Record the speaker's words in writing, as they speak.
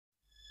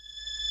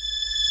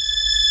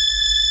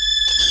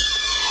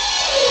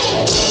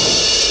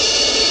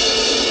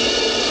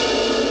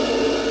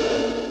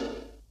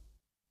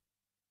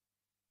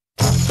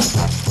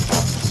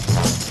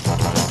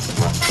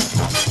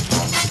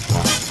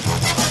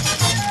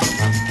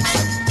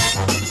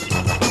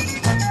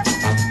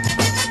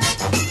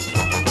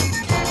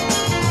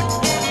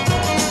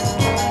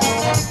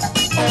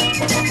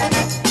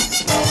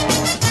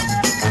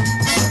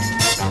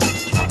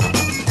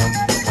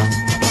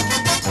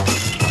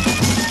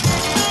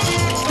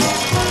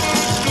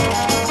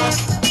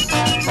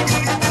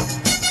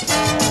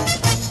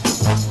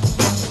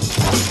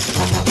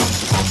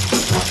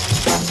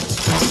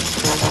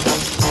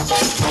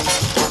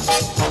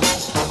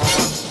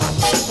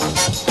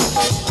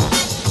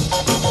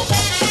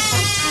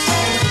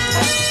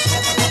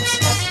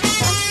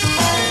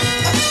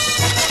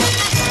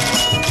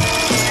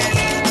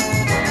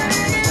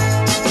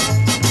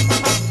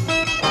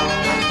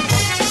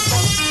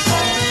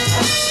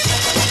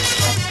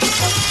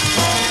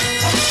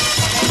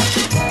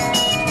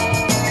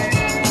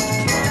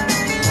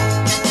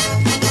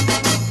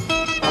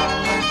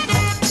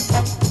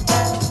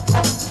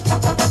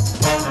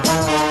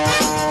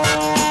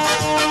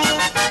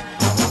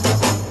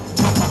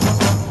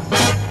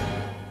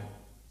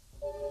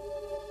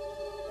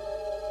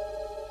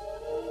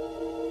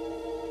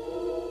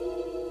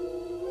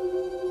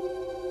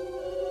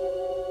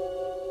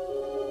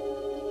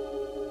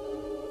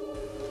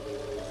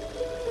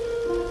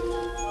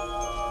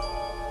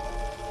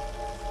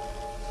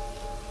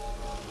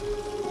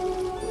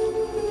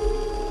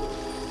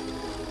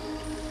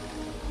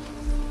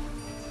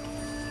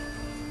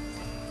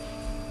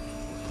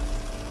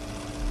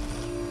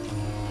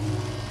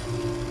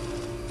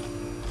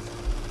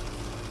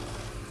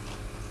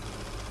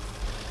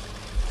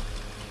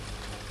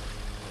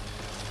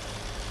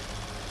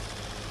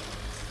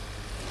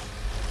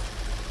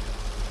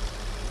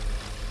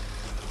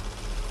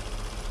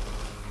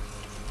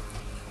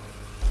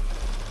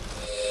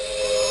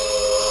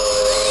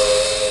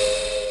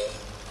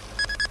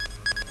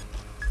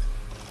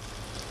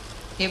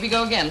Here we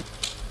go again.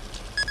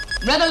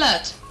 Red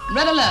alert!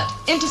 Red alert!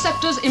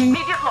 Interceptors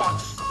immediate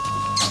launch!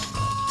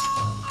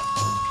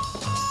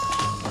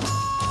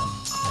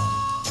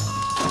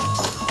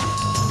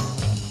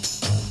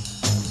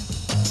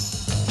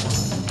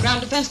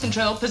 Ground defense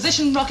control,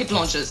 position rocket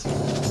launchers.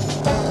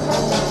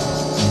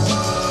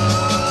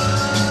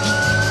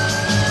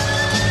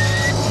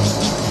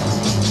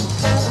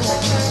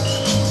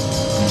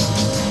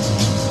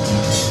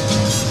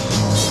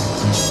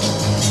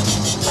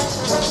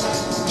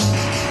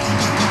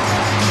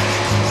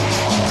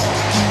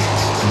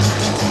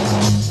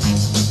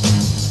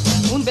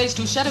 Moon base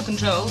to shadow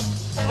control.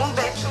 Moon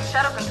base to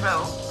shadow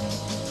control.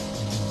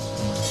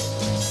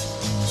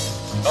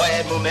 Go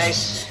ahead, Moon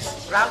base.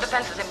 Ground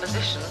defenses in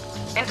position.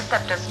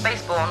 Interceptor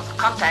spaceborne.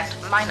 Contact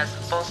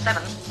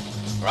 -47.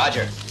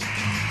 Roger.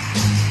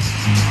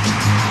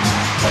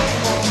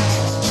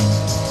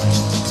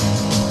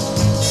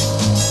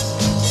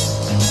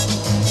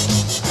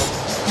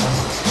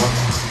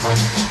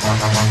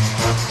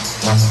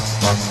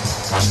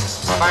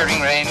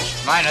 Firing range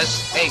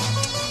 -8.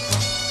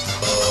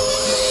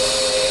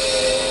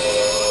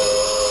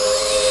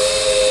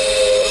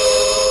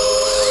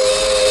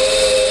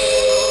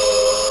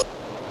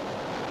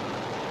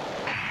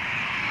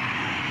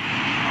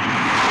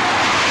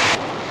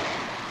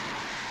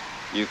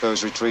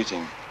 UFO's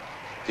retreating,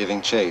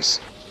 giving chase.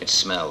 It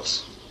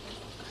smells.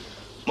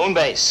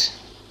 Moonbase,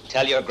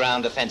 tell your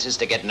ground defenses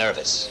to get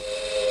nervous.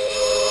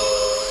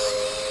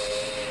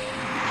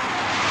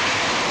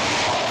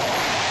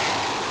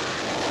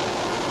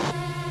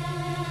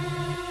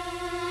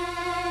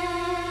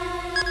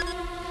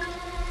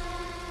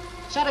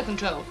 Shadow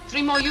control.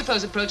 3 more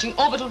UFOs approaching.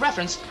 Orbital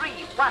reference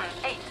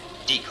 318.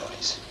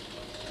 Decoys.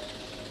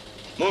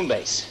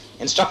 Moonbase,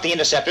 instruct the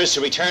interceptors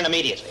to return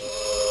immediately.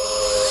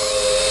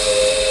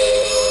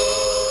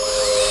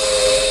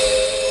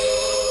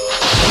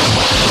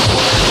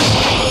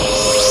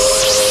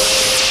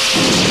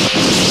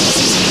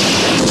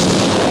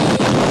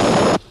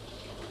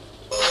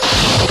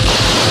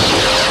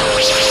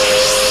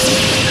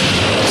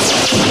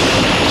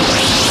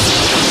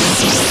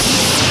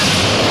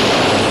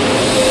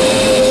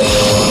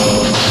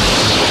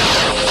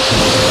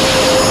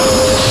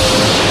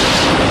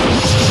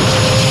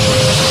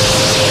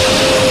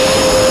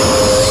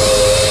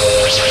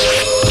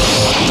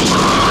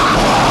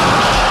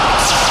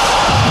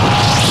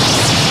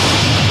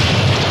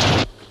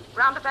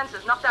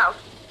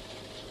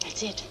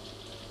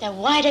 They're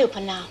wide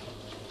open now.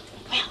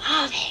 Where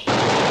are they?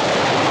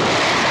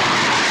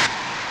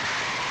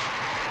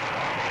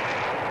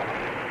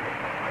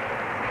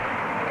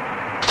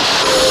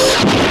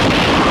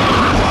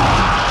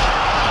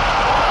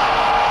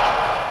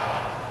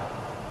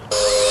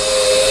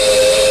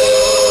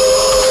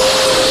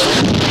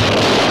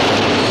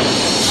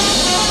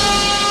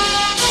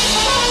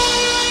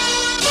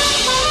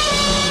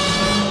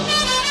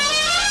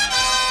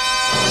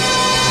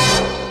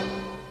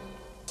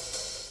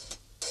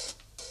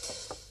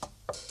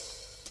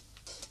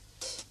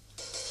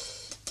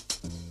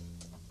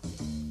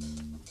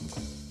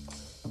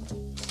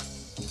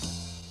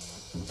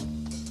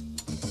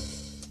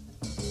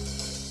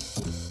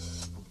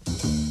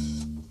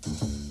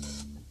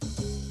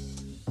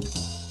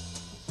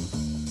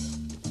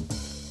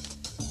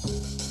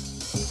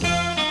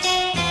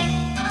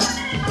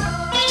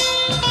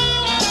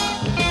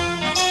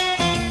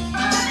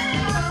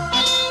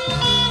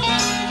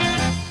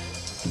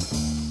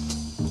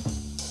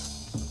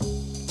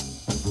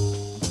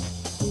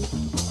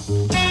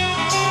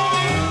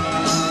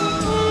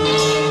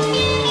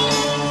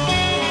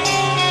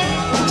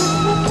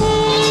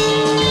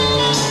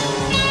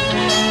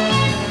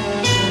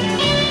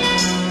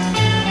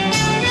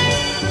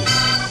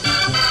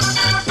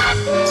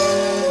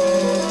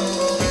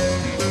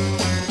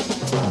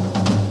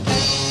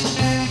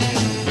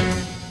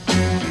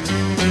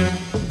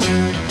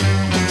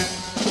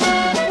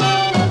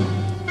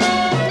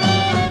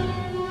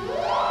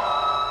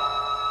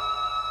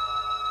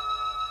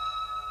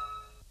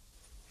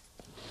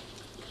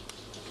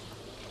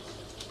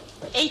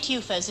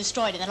 UFOs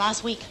destroyed in the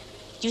last week.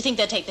 Do you think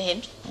they'll take the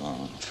hint?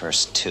 Oh,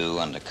 first 2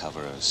 under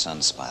cover of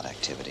sunspot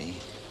activity,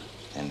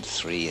 then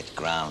 3 at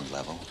ground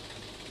level.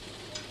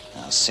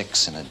 Now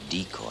 6 in a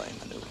decoy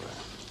maneuver.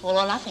 All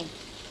or nothing.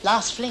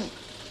 Last fling.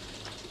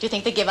 Do you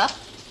think they give up?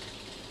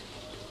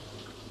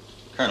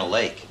 Colonel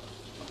Lake,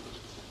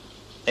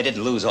 they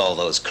didn't lose all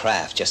those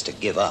craft just to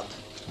give up.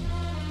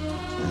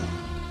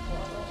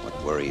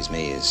 What worries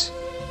me is,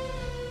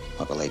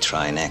 what will they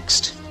try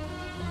next?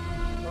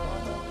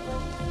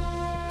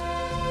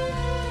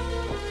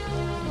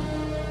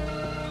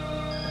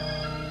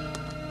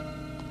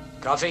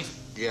 Coffee?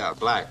 Yeah,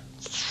 black.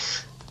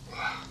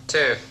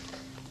 2.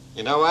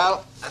 You know,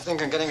 Al, I think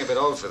I'm getting a bit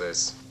old for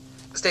this.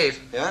 Steve?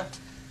 Yeah?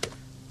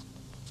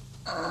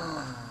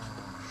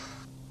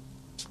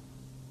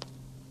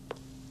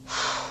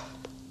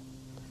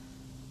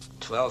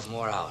 12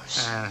 more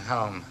hours. And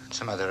home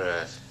to Mother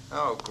Earth.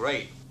 Oh,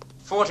 great.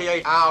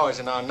 48 hours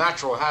in our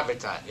natural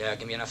habitat. Yeah,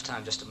 give me enough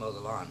time just to mow the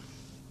lawn.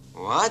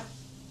 What?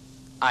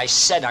 I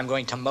said I'm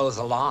going to mow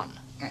the lawn.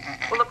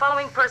 Will the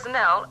following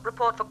personnel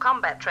report for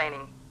combat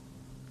training?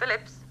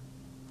 Phillips,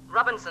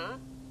 Robinson,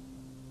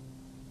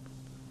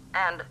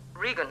 and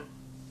Reagan.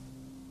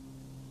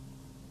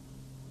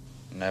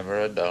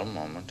 Never a dull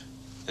moment.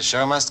 The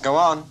show must go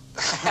on.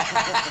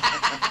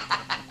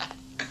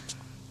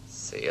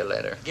 See you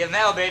later. Give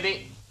Mel,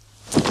 baby.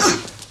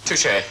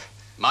 Touche.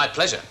 My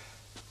pleasure.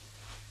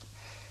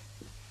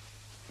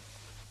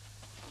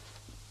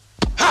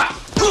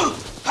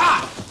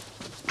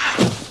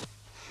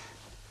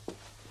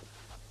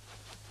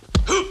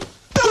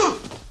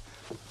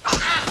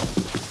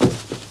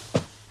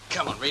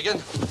 Come on,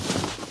 Regan.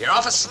 You're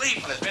off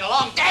asleep, and it's been a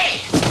long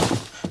day.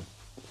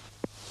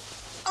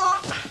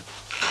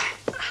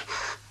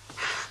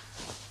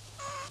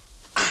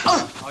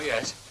 Oh,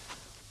 yes.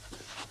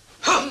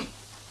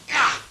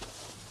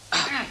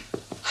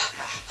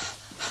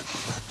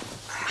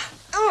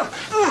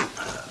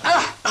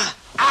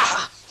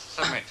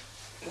 Submit.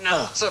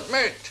 No.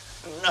 Submit.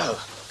 No.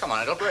 Come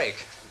on, it'll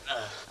break.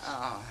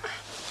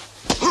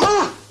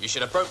 You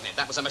should have broken it.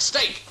 That was a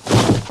mistake.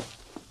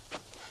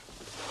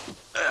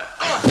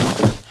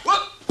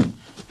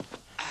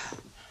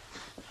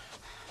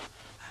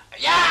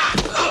 Yeah!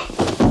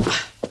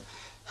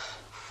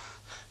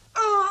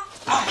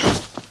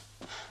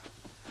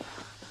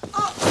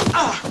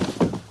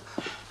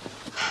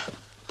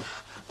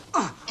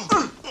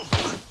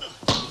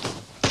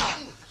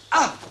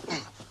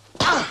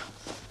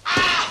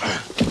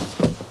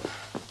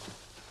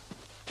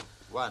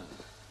 One,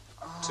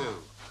 2,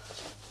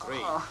 3,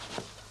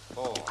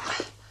 4,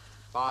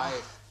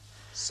 5,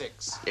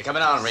 6. You're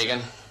coming on,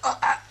 Regan.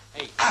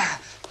 8.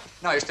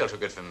 No, you're still too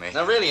good for me.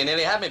 No, really, you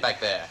nearly had me back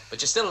there.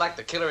 But you still lack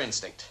the killer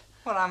instinct.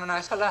 Well, I'm a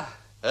nice fella.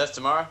 Earth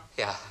tomorrow?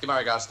 Yeah. Give my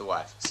regards to the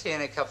wife. See you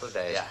in a couple of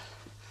days. Yeah.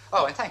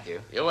 Oh, and thank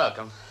you. You're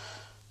welcome.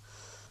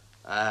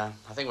 I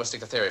think we'll stick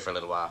to theory for a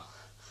little while.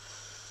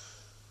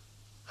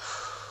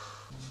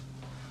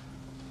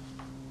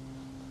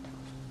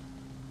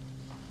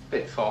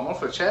 Bit formal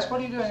for chess.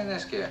 What are you doing in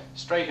this gear?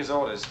 Straight as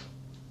orders.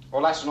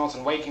 All astronauts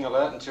on waking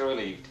alert until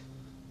relieved.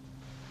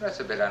 That's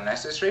a bit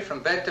unnecessary.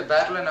 From bed to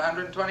battle in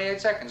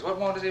 128 seconds. What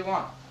more does he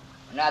want?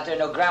 Now that there are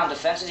no ground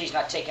defenses, he's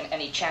not taking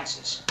any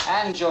chances.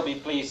 And you'll be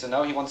pleased to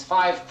know he wants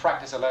 5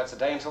 practice alerts a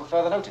day until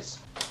further notice.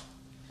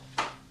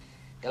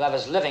 He'll have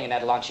us living in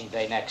that launching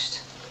bay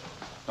next.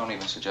 Don't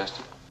even suggest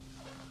it.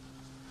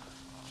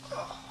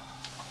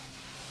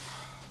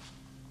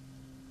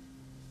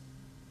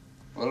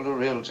 Will the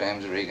real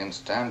James Reagan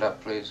stand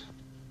up, please?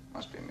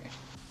 Must be me.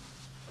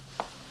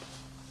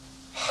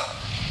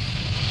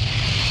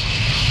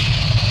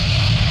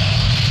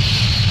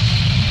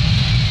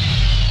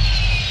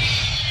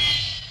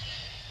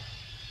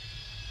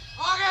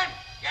 Morgan,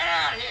 get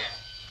out here.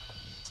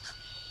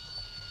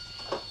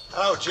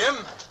 Hello, Jim.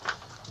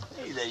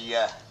 Hey,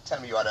 they tell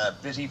me you had a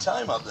busy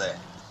time up there.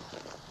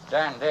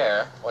 Dan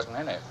Dare wasn't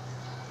in it.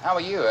 How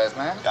are you,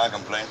 Earthman? Can't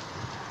complain.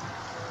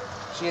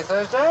 See you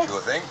Thursday?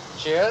 Sure thing.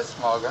 Cheers,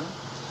 Morgan.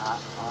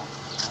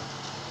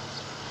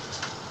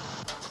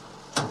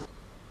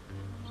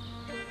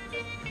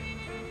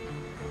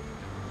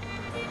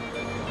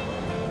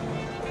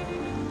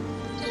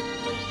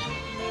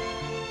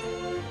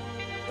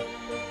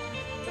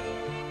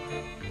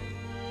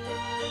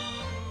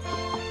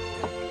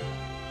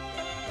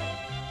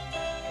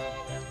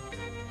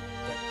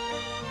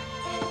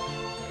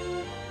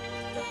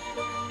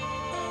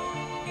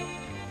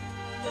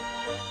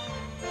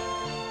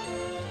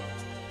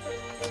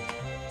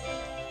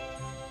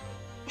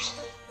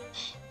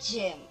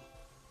 Jim.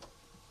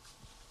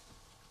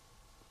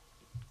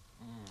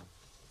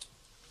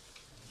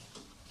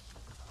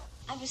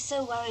 I was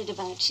so worried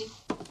about you.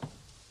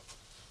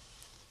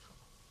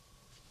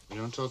 We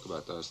don't talk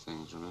about those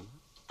things, remember?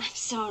 I'm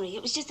sorry.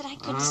 It was just that I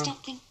couldn't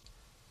stop thinking.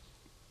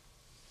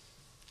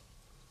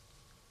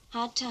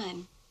 Hard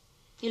time.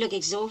 You look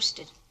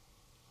exhausted.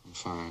 I'm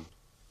fine.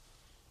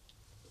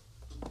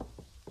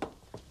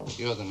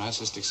 You're the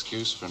nicest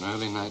excuse for an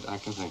early night I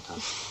can think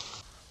of.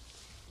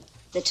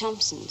 The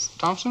Thompsons.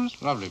 Thompsons?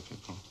 Lovely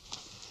people.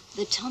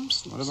 The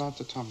Thompsons. What about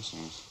the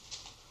Thompsons?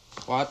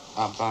 What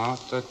about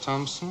the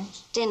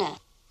Thompsons? Dinner.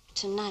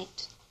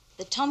 Tonight.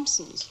 The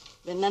Thompsons.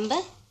 Remember?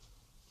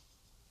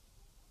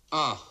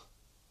 Oh.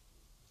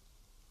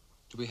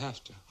 Do we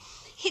have to?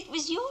 It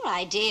was your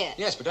idea.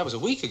 Yes, but that was a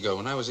week ago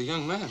when I was a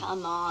young man.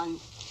 Come on.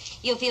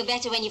 You'll feel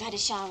better when you've had a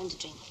shower and a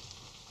drink.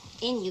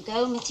 In you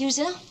go,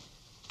 Methuselah.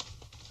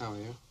 How are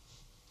you?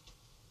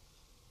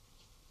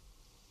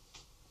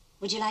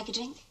 Would you like a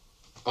drink?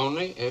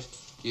 Only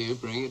if you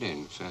bring it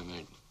in, fair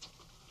maiden.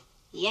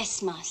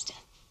 Yes, master.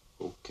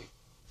 Okay.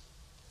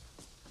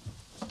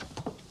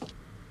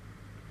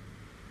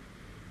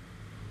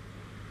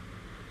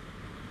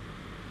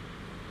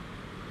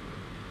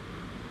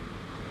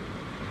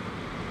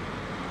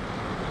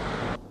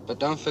 But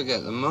don't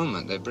forget, the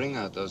moment they bring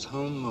out those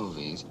home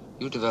movies,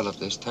 you develop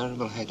this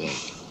terrible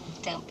headache.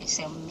 Don't be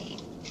so mean.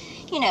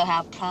 You know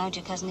how proud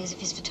your cousin is of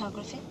his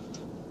photography.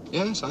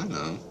 Yes, I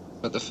know.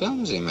 But the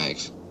films he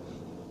makes,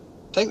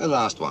 Take the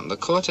last one, the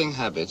courting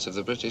habits of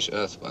the British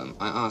earthworm.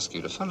 I ask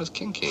you, the fellow's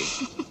kinky.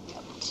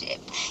 Jim,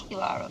 you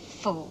are a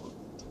fool.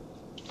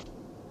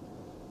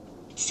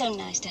 It's so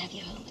nice to have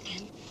you home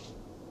again.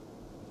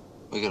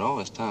 We could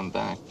always turn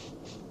back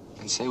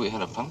and say we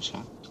had a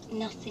puncture.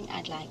 Nothing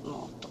I'd like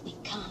more, but we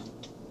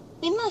can't.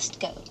 We must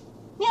go.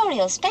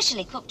 Muriel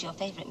specially cooked your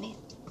favorite meal.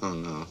 Oh,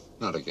 no,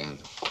 not again.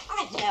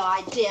 I've no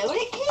idea where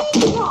it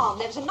came from.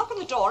 There was a knock on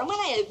the door, and when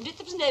I opened it,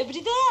 there was nobody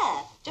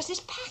there. Just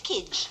this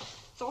package.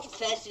 Thought at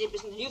first that it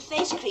was the new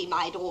face cream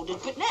I'd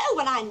ordered, but no,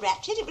 when I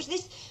unwrapped it, it was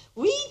this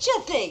Ouija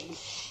thing.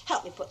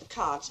 Help me put the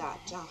cards out,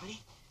 darling.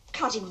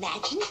 Can't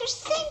imagine who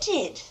sent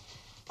it.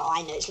 Oh,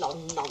 I know it's a lot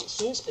of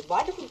nonsense, but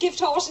why don't we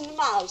gift horse in the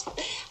mouth?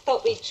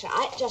 Thought we'd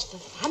try it just for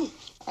fun.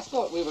 I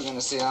thought we were going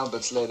to see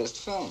Albert's latest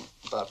film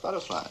about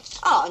butterflies.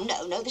 Oh,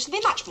 no, this will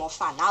be much more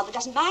fun. Albert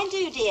doesn't mind, do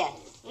you, dear?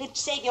 We'll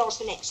save yours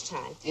for next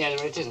time. Yeah,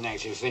 but it isn't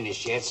actually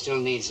finished yet. Still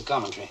needs the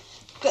commentary.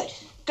 Good.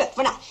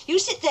 Well, now, you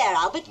sit there,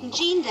 Albert, and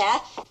Jean there,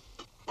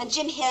 and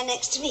Jim here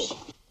next to me.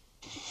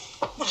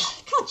 Now,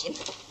 come on, Jim.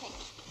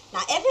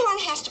 Now, everyone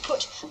has to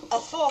put a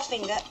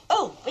forefinger...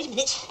 Oh, wait a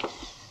minute.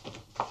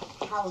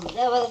 I'll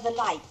lower the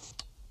lights.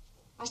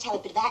 Must have a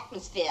bit of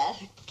atmosphere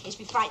in case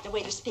we frighten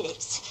away the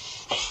spirits.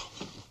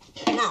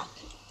 Now,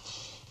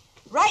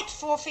 right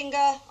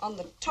forefinger on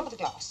the top of the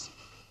glass.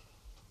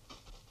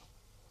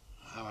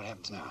 What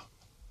happens now?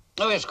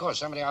 Oh, yes, of course.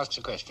 Somebody asks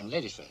a question.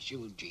 Ladies first.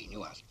 You, Jean,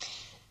 you ask.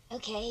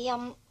 Okay,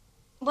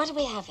 what are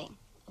we having?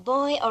 A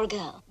boy or a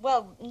girl?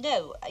 Well,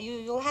 no.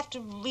 You'll have to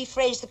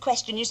rephrase the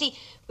question. You see,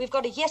 we've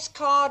got a yes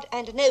card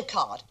and a no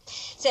card.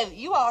 So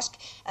you ask,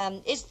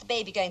 is the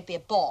baby going to be a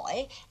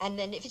boy? And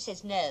then if it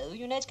says no,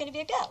 you know it's going to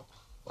be a girl.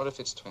 What if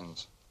it's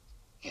twins?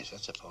 Yes,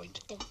 that's the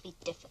point. Don't be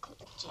difficult,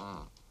 Jim.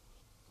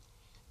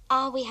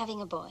 Are we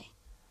having a boy?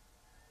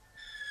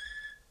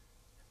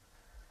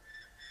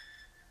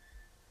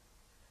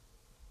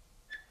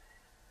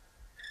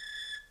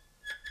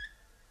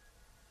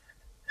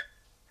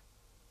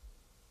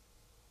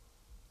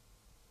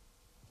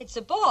 It's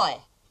a boy.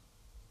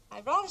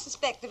 I rather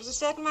suspect there was a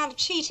certain amount of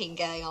cheating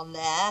going on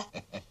there.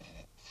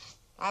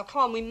 Now,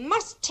 come on, we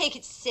must take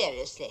it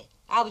seriously.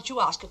 Albert,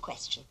 you ask a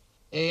question.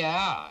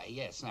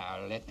 Yes, now,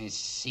 let me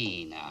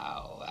see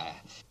now.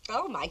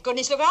 Oh, my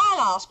goodness, look,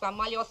 I'll ask one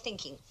while you're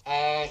thinking.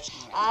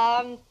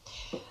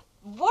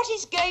 What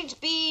is going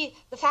to be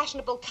the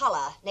fashionable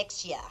colour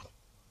next year?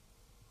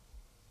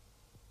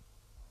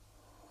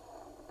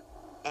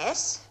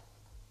 S?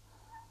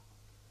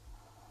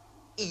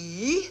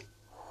 E?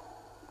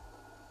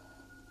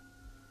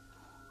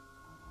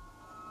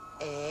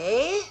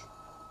 A?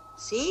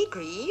 C,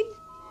 green.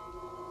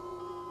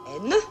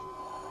 N?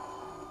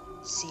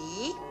 C?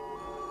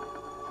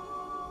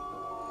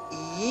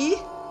 E?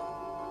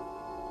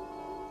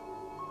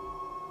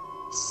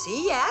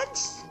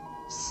 Seance?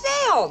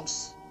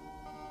 Seance?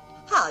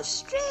 How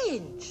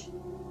strange.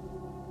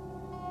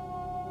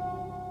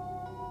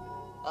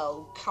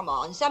 Oh, come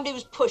on. Somebody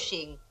was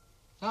pushing.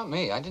 Not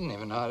me. I didn't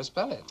even know how to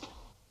spell it.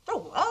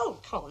 Oh,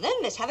 come on then.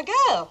 Let's have a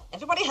go.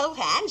 Everybody hold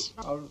hands.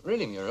 Oh,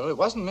 really, Muriel? It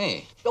wasn't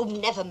me. Oh,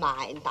 never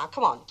mind. Now,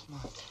 come on.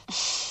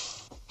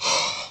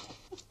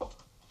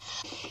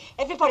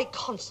 Everybody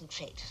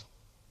concentrate.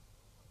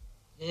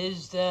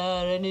 Is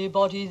there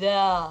anybody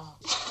there?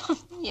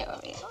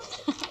 Muriel.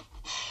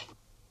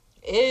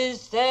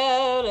 Is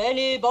there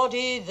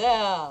anybody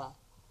there?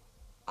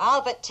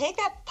 Albert, take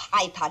that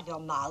pipe out of your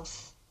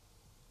mouth.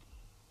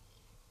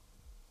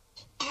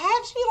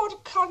 Perhaps we ought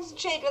to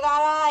concentrate with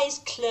our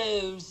eyes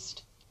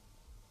closed.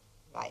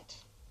 Right.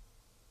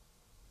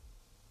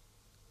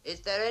 Is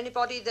there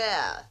anybody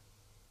there?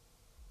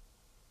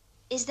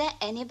 Is there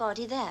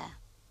anybody there?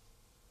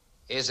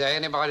 Is there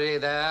anybody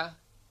there?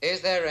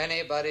 Is there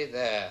anybody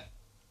there?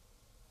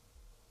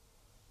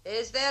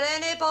 Is there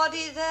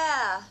anybody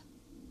there?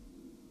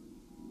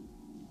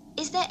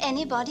 Is there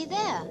anybody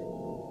there?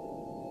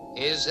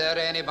 Is there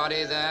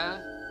anybody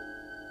there?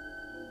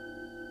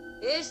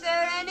 Is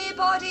there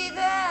anybody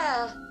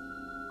there?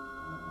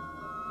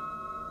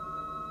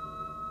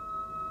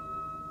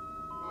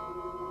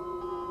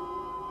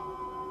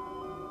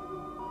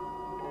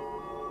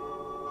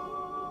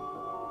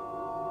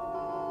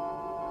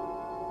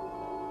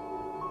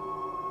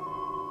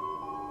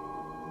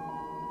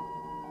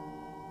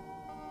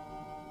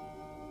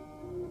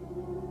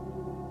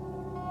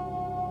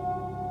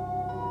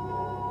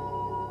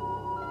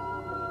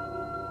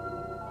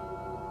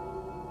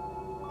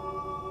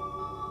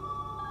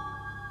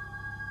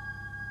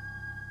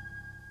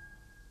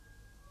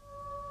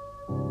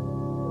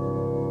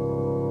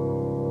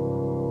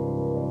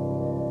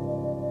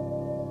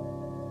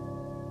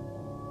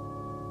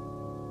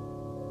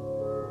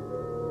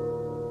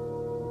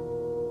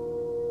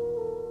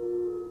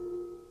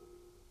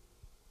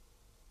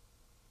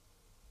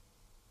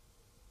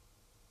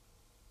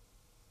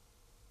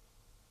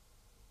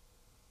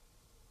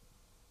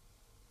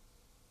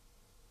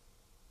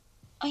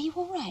 Are you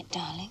all right,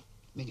 darling?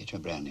 Let me get you a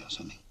brandy or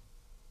something.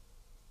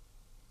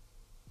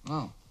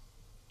 No.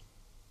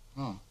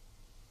 No.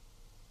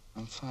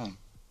 I'm fine.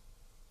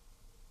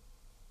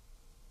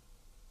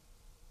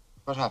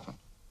 What happened?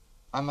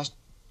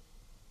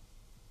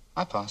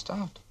 I passed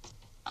out.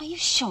 Are you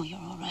sure you're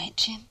all right,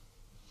 Jim?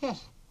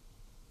 Yes.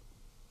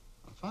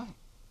 I'm fine.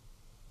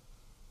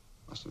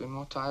 Must have been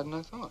more tired than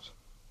I thought.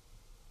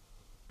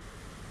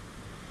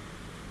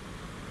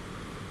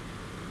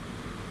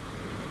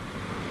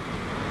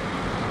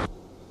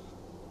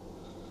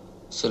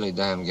 Silly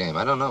damn game.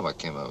 I don't know what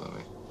came over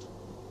me.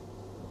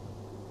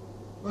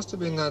 Must have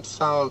been that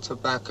foul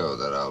tobacco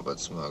that Albert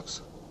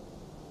smokes.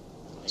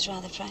 It was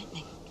rather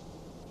frightening.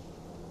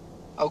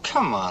 Oh,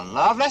 come on,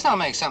 love. Let's not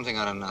make something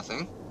out of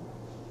nothing.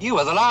 You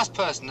were the last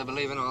person to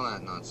believe in all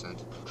that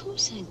nonsense. Of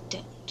course I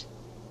don't.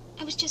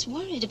 I was just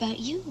worried about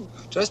you.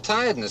 Just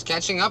tiredness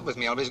catching up with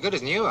me. I'll be as good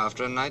as new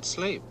after a night's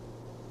sleep.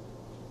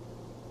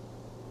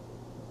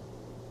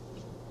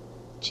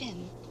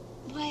 Jim,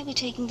 why are we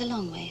taking the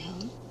long way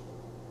home?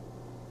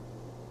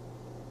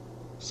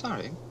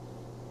 Sorry.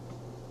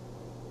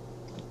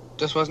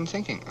 Just wasn't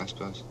thinking, I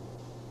suppose.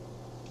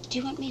 Do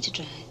you want me to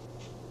drive?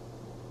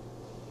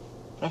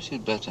 Perhaps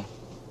you'd better.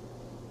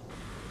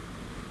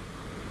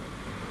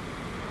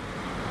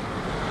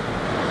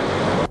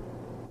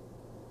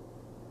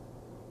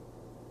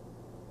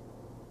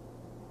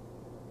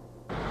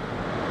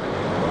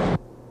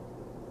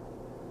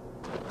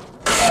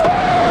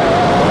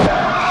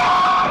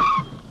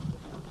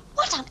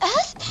 What on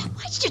earth?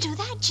 Why did you do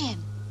that,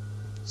 Jim?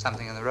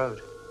 Something in the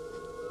road.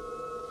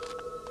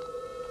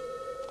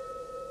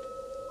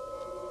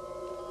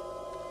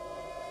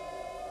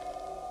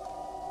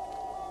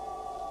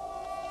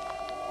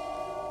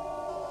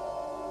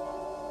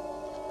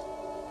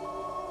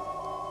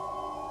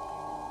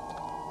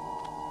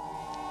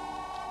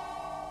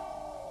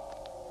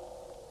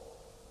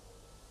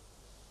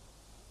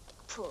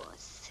 Poor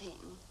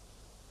thing.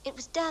 It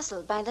was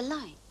dazzled by the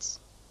lights.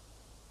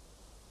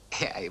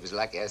 Yeah, he was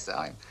lucky I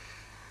saw him.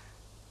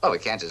 Oh, we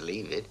can't just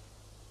leave it.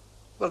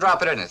 We'll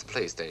drop it in at the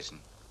police station.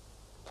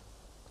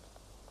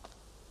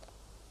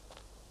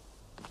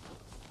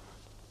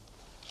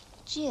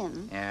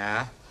 Jim,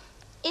 Yeah?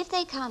 if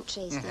they can't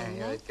trace the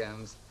Here owner, it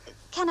comes.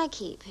 can I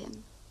keep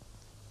him?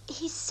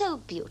 He's so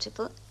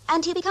beautiful,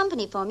 and he'll be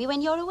company for me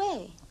when you're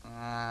away.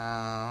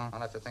 I'll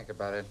have to think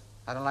about it.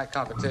 I don't like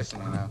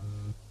competition, you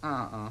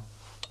know.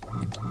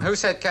 Who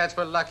said cats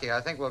were lucky?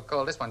 I think we'll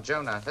call this one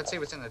Jonah. Let's see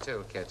what's in the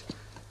toolkit.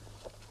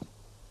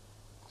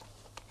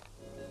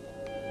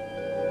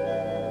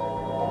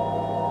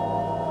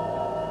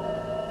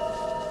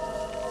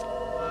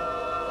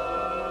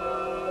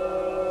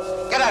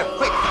 Get out,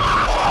 quick!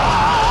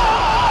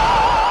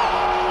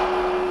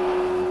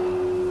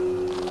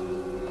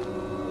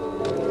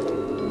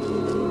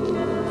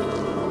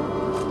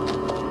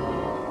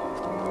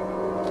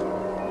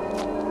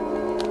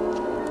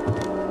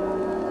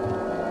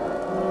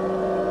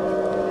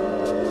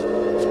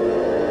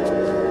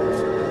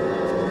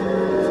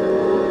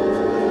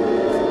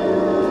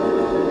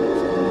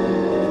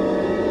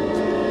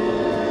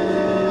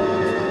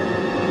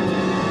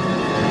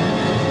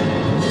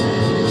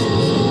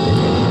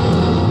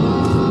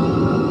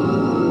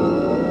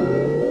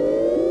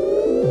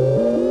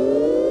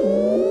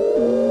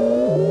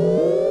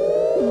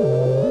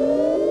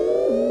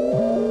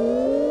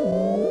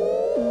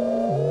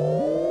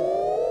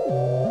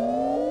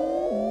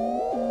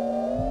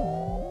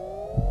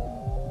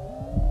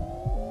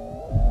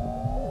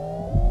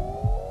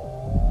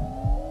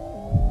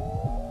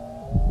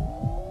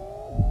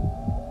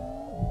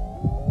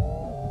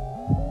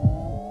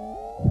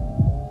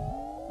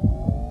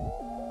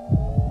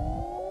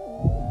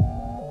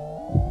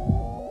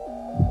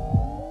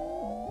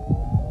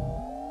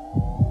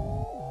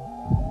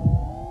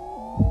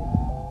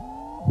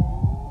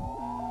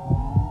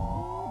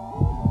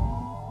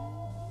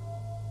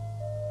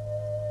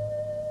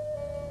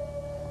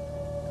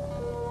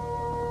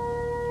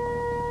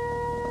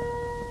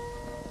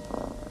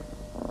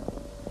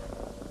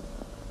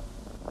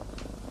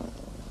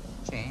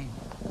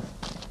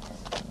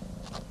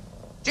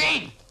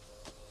 Jean!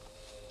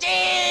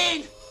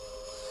 Jean!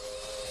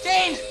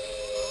 Jean!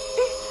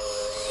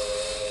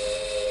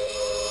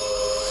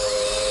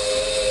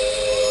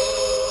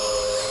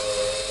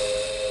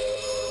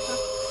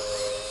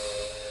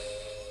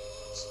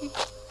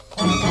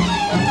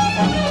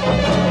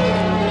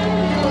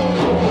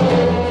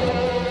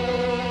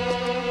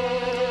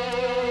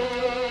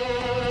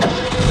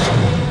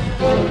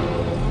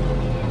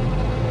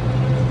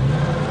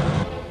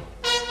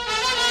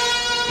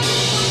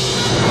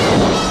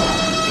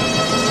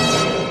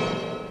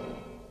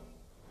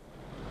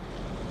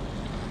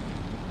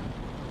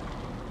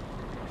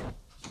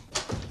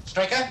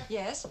 Straker?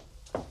 Yes?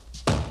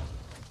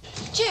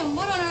 Jim,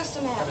 what on earth's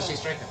the matter? Have a seat,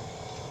 Straker.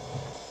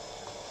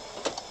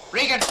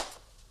 Regan!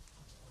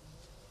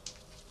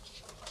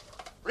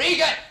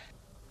 Regan!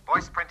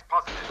 Voice print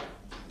positive.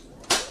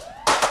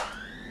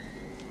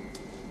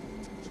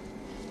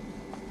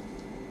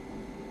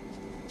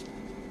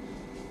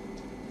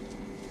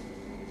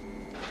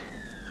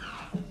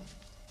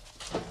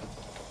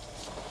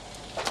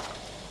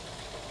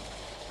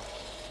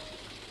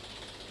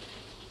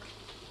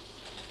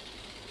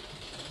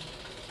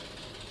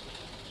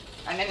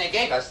 And then they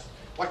gave us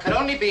what could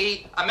only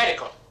be a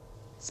medical.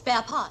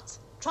 Spare parts,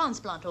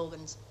 transplant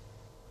organs.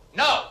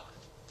 No!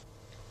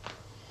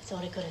 That's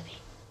all it could have been.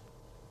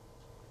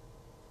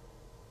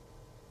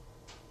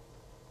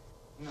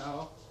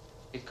 No,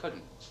 it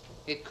couldn't.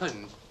 It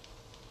couldn't.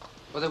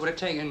 Well, they would have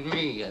taken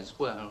me as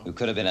well. You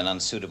could have been an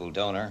unsuitable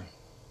donor,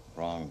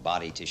 wrong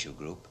body tissue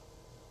group.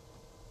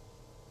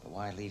 But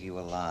why leave you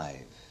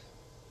alive?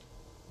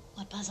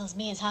 What puzzles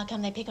me is how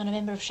come they pick on a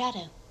member of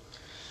SHADO?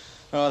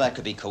 Oh, that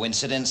could be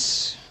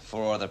coincidence.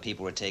 4 other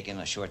people were taken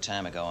a short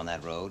time ago on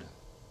that road.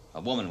 A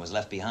woman was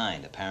left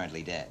behind,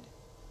 apparently dead.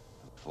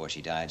 Before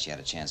she died, she had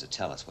a chance to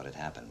tell us what had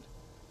happened.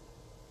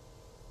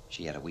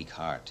 She had a weak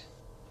heart.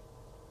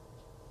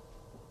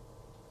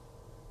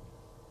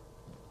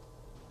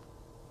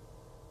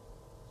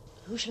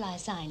 Who shall I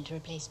assign to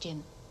replace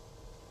Jim?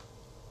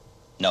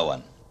 No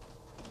one.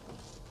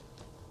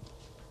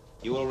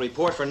 You will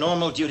report for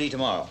normal duty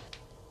tomorrow.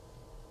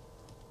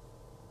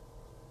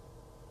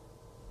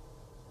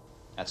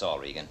 That's all,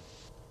 Regan.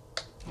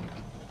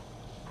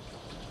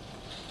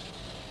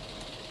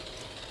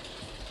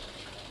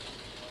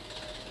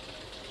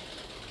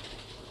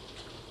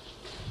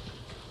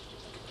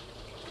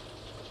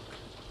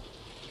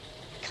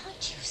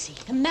 Can't you see?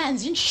 The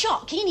man's in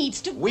shock. He needs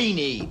to... We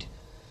need.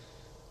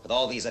 With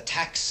all these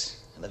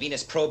attacks, and the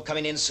Venus probe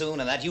coming in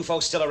soon, and that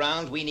UFO still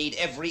around, we need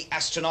every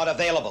astronaut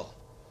available.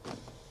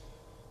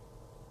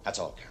 That's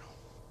all, Carol.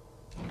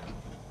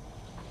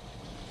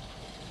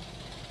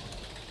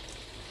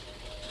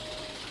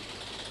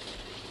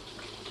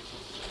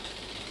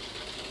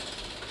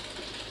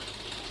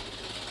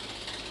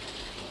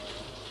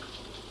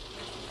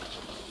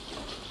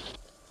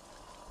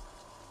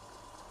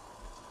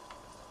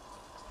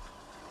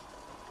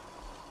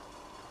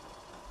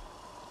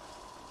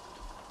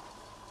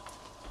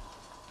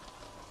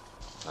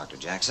 Dr.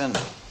 Jackson.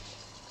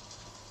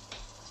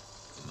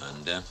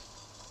 Commander.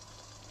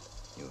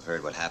 You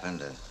heard what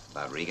happened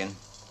about Regan?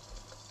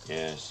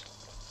 Yes.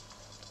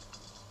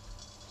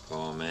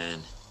 Poor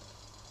man.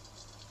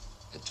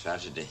 A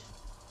tragedy.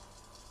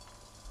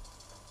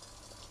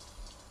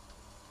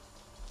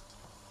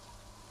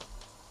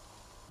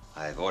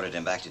 I've ordered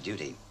him back to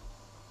duty.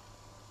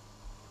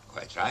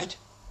 Quite right.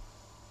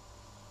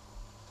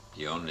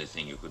 The only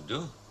thing you could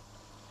do.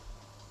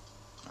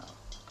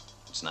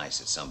 It's nice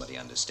that somebody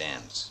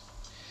understands.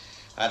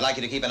 I'd like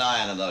you to keep an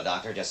eye on him, though,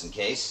 Doctor, just in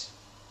case.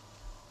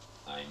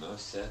 I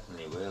most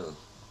certainly will.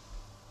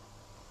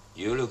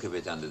 You look a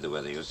bit under the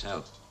weather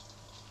yourself.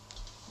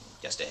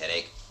 Just a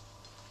headache.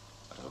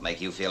 But if it'll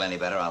make you feel any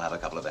better, I'll have a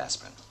couple of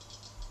aspirin.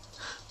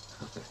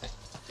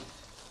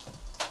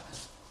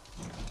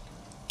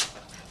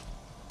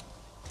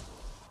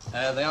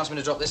 They asked me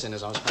to drop this in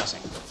as I was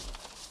passing.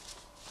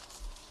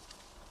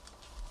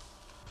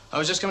 I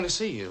was just coming to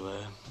see you.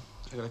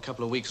 I've got a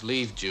couple of weeks'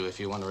 leave due if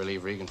you want to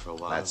relieve Regan for a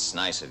while. That's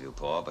nice of you,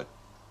 Paul, but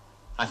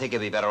I think you'll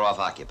be better off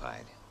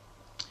occupied.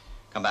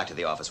 Come back to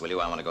the office, will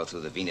you? I want to go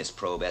through the Venus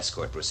probe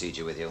escort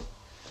procedure with you.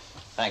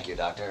 Thank you,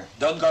 Doctor.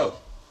 Don't go.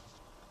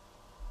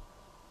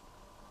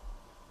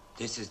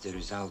 This is the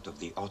result of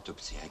the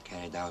autopsy I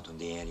carried out on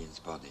the alien's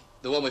body.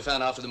 The one we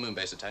found after the moon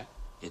base attack?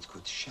 It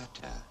could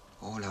shatter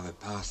all our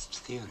past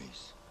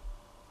theories.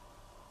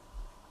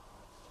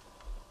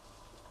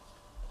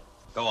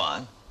 Go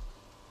on.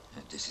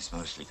 This is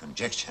mostly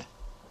conjecture.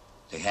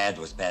 The head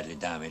was badly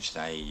damaged.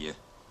 I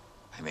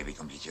may be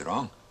completely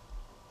wrong.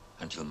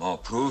 Until more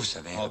proofs are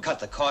available. Oh, cut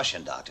the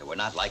caution, Doctor. We're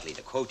not likely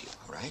to quote you.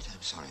 All right,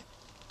 I'm sorry.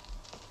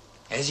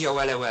 As you're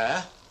well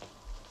aware,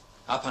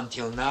 up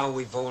until now,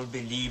 we've all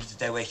believed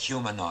they were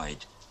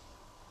humanoid.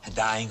 A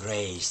dying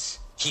race,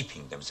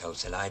 keeping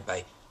themselves alive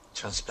by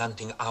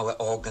transplanting our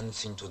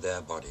organs into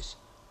their bodies.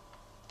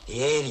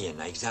 The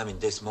alien I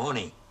examined this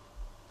morning,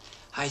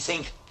 I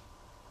think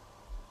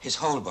his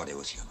whole body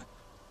was human.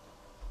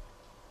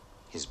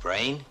 His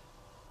brain?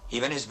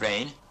 Even his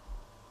brain.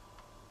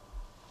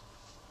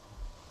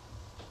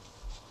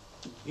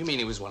 You mean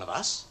he was one of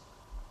us?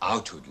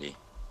 Outwardly,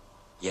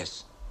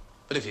 yes.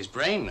 But if his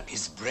brain...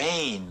 His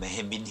brain may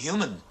have been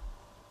human,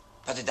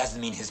 but it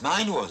doesn't mean his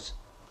mind was.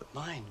 But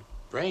mind,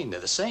 brain, they're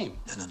the same.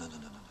 No.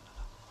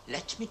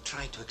 Let me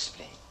try to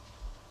explain.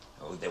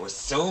 Oh, there was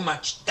so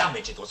much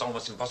damage it was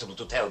almost impossible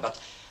to tell,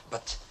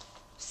 but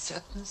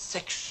certain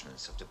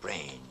sections of the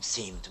brain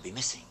seem to be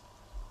missing.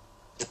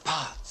 The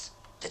parts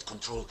that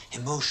control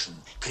emotion,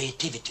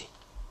 creativity.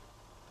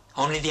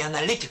 Only the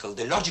analytical,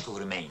 the logical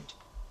remained.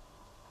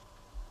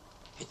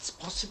 It's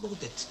possible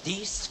that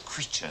these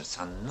creatures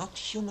are not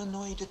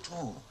humanoid at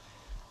all.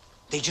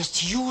 They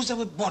just use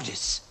our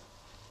bodies,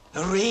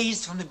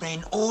 erase from the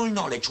brain all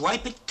knowledge,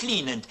 wipe it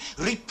clean and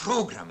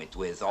reprogram it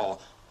with, or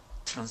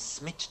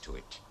transmit to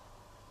it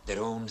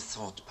their own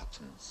thought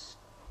patterns,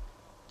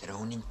 their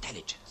own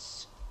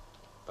intelligence.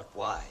 But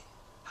why?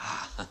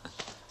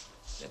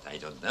 That I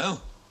don't know.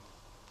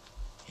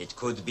 It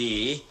could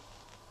be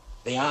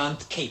they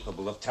aren't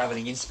capable of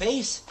traveling in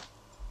space.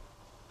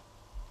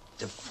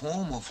 The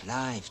form of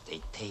life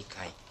they take,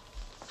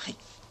 I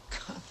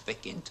can't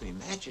begin to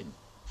imagine.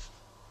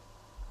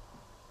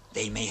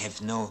 They may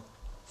have no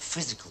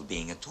physical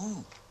being at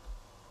all,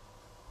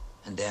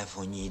 and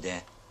therefore need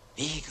a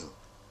vehicle,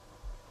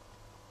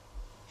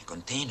 a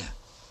container,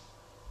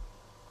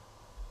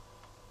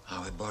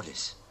 our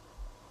bodies.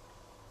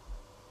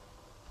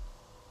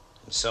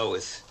 And so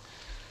with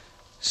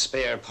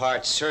spare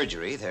part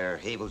surgery, they're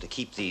able to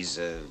keep these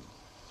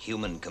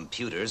human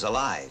computers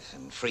alive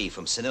and free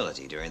from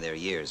senility during their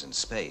years in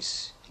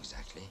space.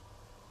 Exactly.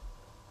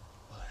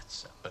 Well,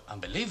 that's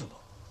unbelievable.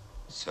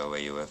 So are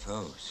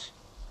UFOs.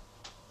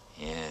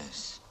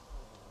 Yes.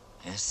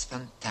 As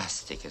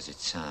fantastic as it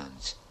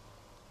sounds,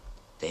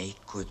 they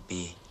could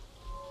be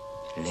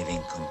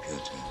living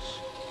computers.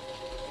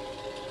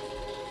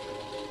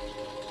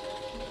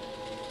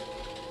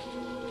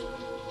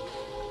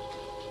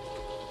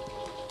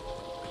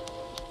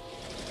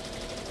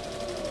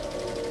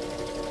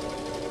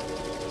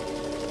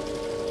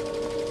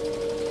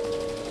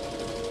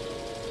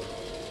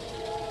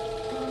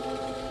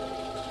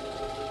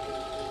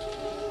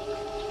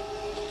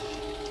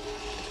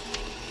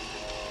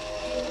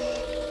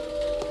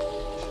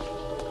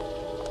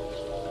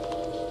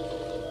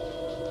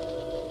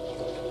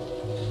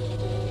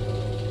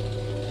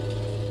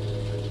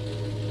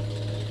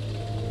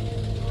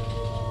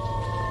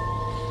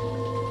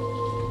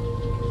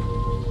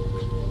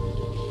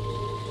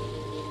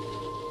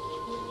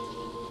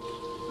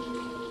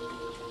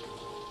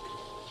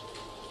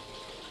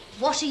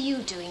 What are you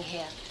doing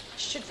here? I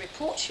should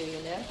report you,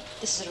 you know.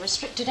 This is a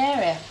restricted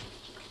area.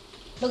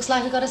 Looks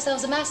like we got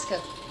ourselves a massacre.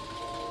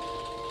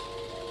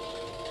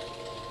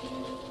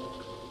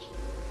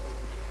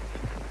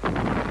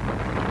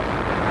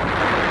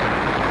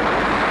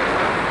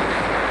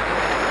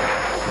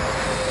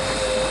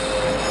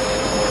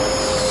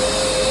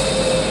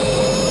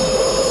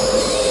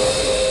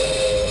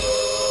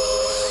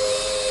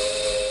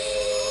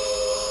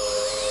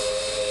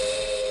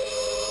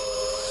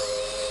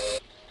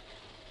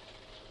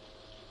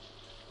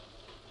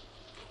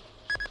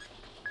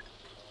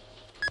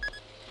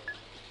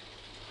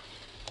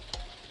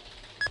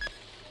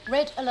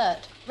 Red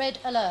alert, red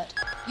alert.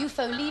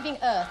 UFO leaving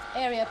Earth,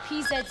 area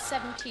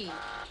PZ-17.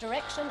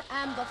 Direction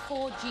Amber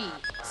 4G.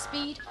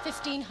 Speed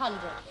 1500.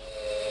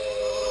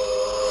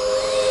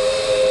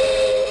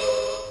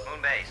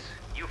 Moon base,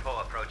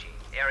 UFO approaching.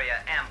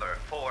 Area Amber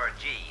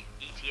 4G.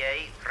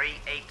 ETA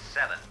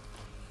 387.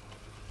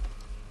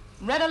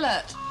 Red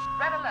alert.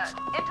 Red alert.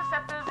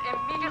 Interceptors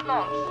immediate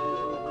launch.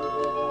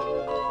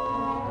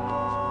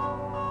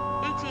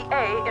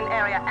 ETA in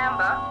area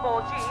Amber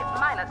 4G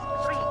minus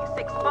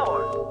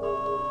 364.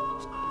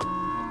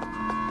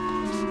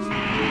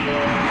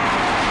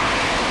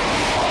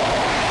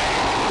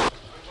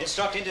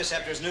 Instruct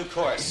interceptors new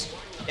course.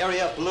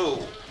 Area blue,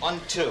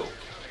 1-2.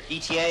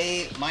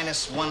 ETA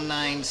minus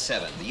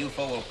 197. The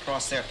UFO will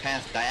cross their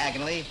path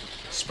diagonally,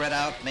 spread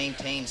out,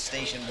 maintain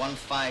station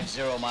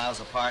 150 miles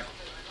apart.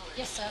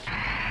 Yes, sir.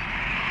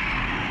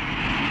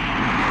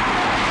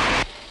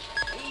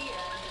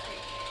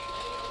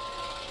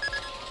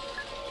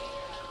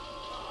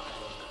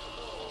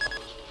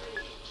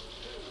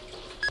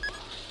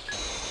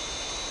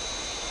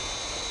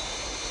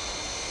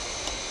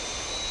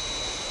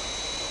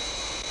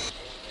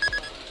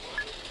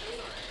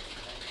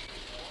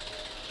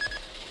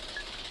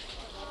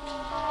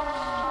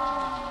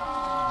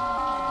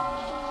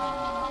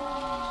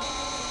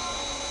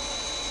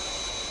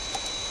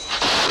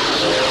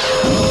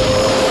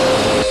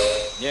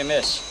 Near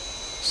miss.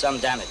 Some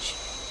damage.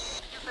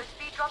 UFO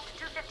speed dropped to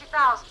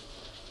 250,000.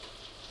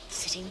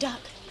 Sitting duck.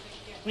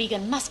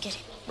 Reagan must get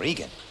him.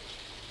 Reagan?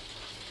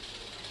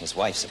 His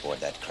wife's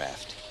aboard that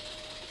craft.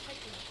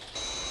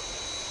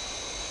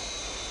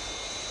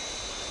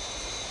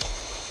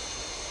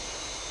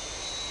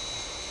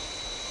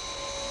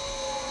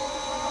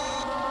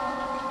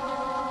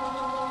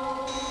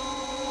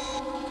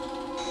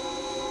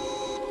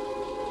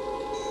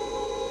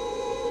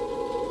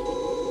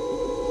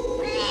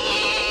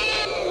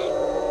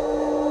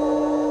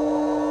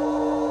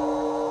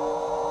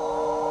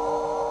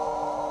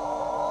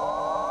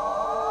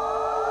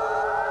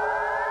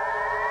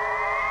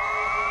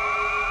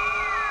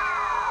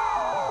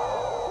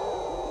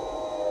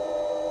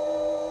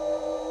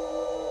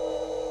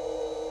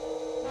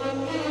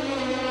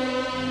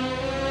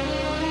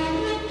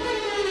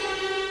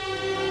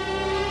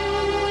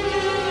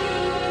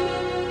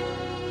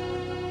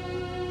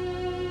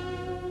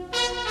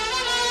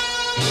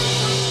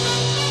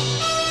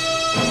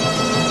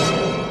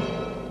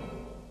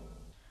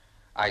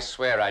 I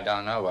swear I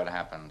don't know what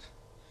happened.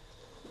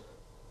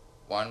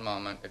 One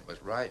moment it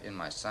was right in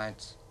my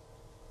sights.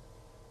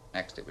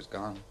 Next it was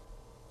gone.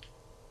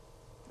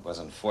 It was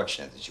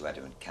unfortunate that you had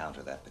to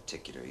encounter that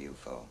particular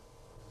UFO.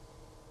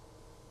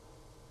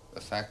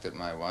 The fact that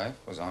my wife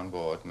was on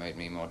board made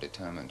me more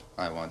determined.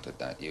 I wanted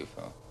that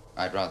UFO.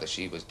 I'd rather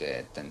she was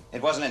dead than...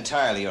 It wasn't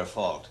entirely your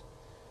fault.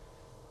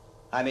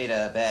 I made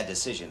a bad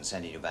decision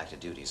sending you back to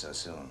duty so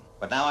soon.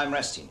 But now I'm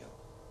resting you.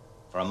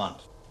 For a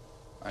month.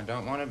 I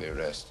don't want to be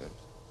arrested.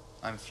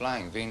 I'm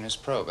flying Venus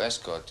probe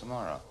escort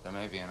tomorrow. There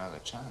may be another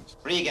chance.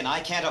 Reagan, I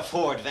can't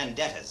afford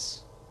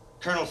vendettas.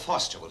 Colonel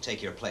Foster will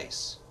take your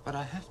place. But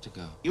I have to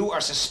go. You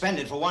are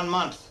suspended for 1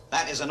 month.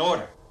 That is an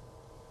order.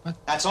 What?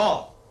 That's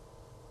all.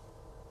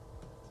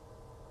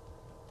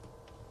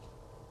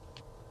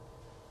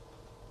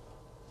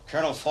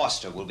 Colonel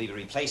Foster will be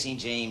replacing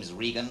James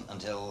Reagan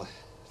until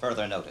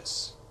further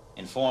notice.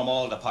 Inform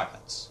all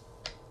departments.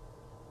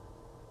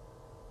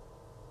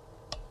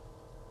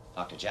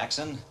 Dr.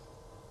 Jackson?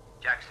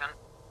 Jackson?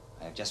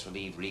 I have just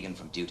relieved Reagan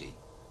from duty.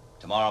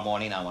 Tomorrow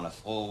morning, I want a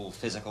full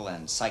physical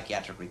and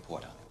psychiatric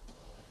report on him.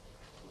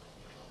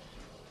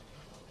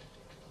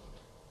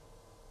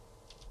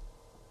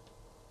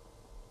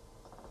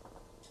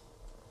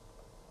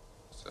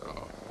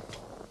 So,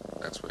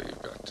 that's where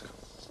you've got to.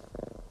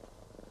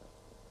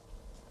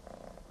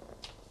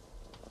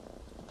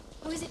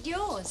 Oh, is it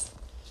yours?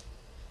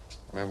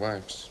 My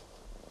wife's.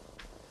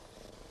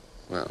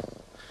 Well,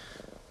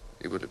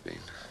 it would have been.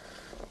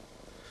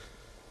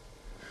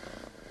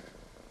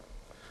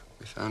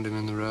 We found him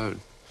in the road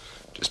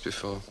just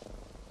before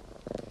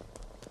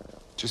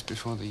the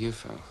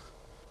UFO.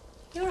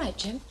 You all right,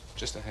 Jim?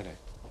 Just a headache.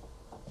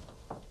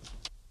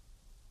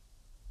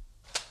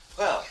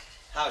 Well,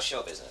 how's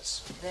show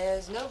business?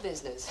 There's no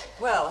business.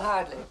 Well,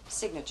 hardly.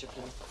 Signature,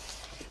 please.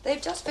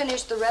 They've just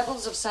finished The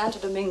Rebels of Santo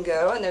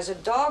Domingo, and there's a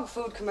dog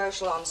food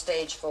commercial on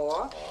stage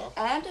 4,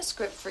 and a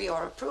script for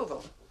your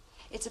approval.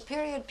 It's a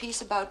period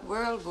piece about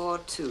World War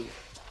II.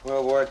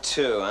 World War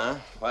II, huh?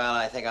 Well,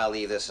 I think I'll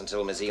leave this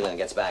until Miss Eland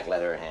gets back.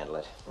 Let her handle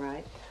it.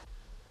 Right.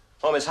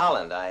 Oh, Miss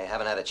Holland, I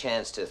haven't had a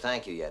chance to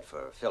thank you yet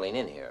for filling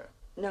in here.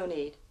 No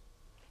need.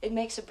 It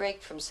makes a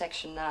break from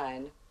Section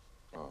 9.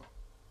 Oh.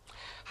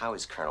 How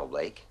is Colonel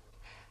Blake?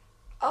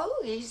 Oh,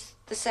 he's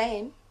the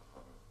same.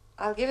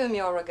 I'll give him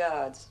your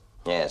regards.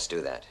 Yes, do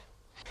that.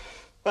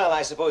 Well,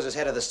 I suppose as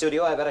head of the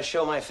studio, I better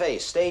show my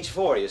face. Stage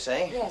 4, you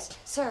say? Yes,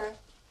 sir.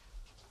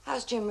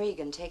 How's Jim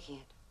Reagan taking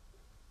it?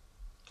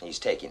 He's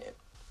taking it.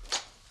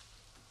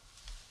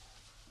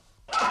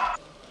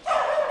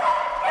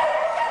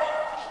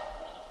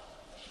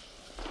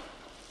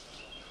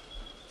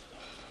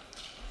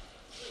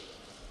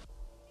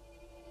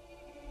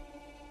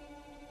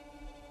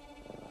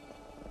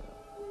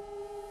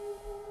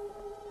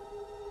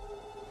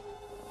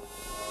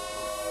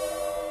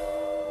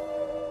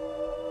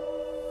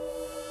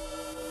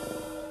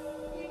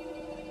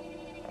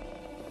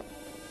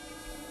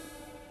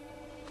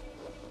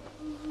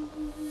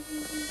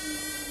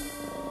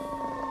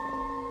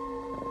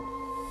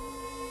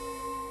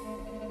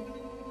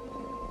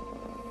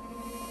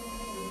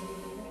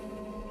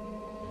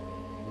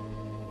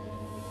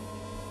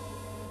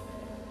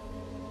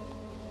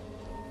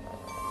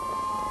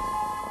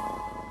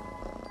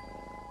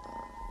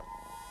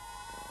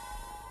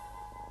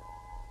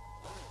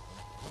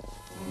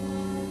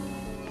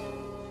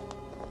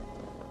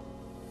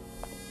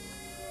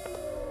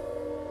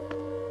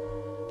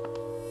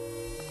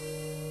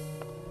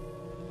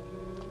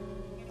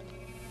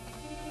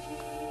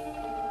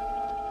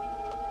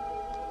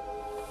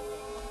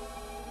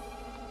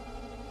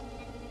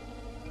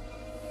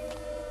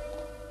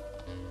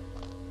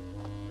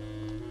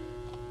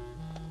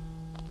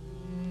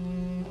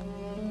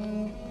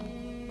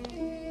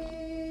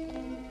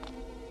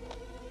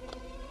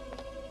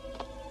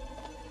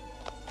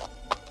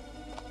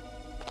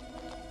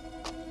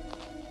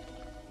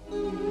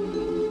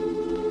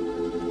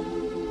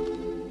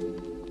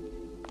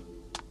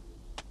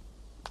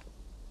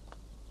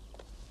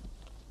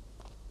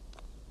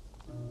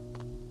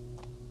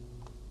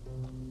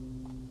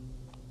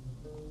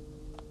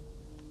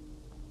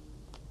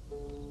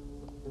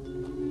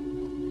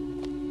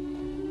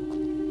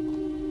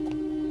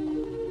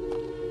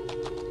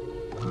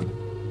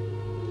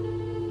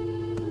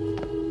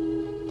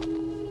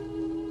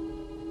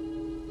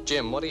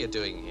 Jim, what are you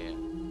doing here?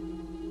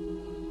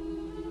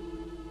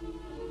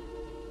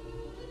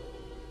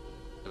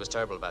 It was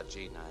terrible about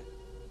Jean. I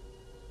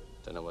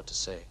don't know what to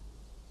say.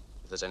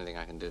 If there's anything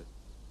I can do.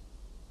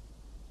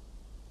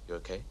 You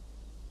okay?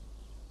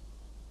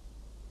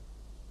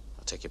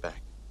 I'll take you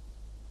back.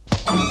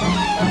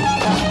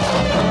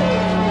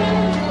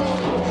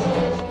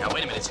 Now,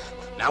 wait a minute.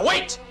 Now,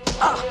 wait!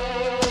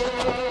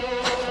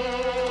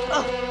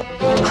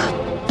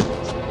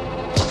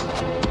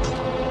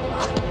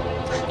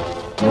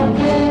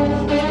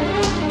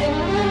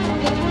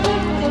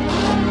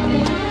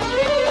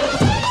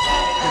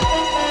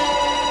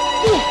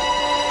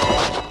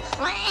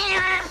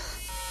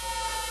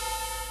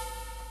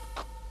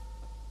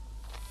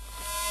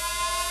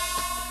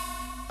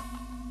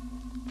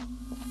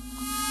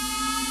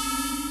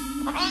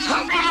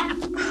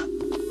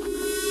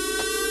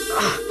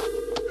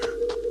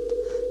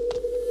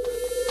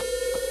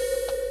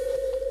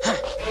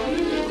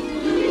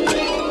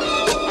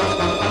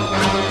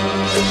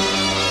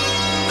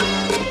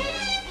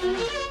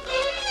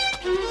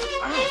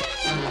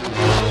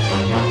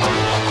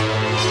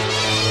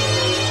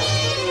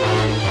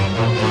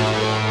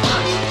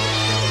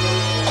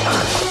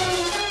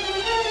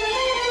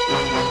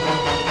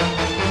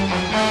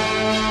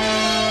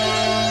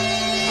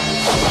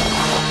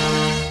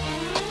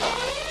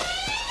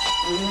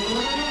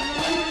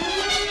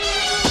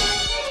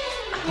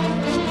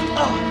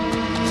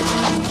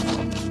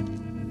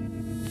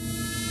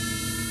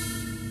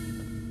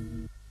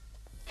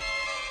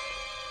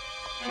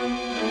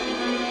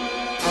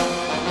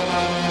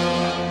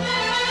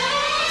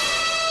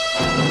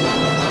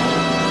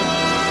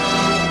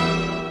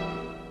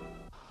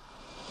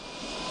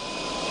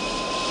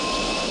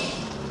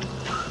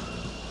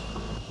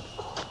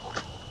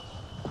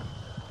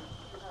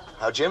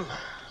 Now, Jim.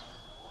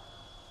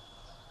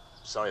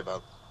 Sorry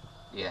about...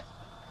 Yeah.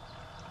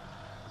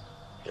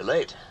 You're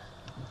late.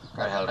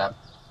 Got held up.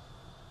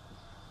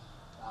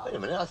 Wait a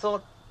minute, I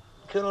thought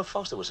Colonel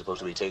Foster was supposed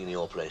to be taking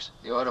your place.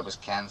 The order was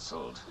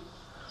cancelled.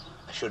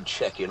 I should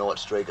check. You know what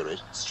Straker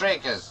is?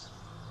 Strikers.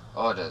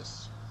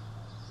 Orders.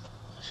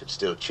 I should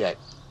still check.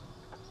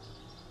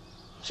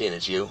 Seeing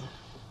it's you.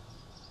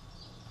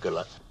 Good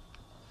luck.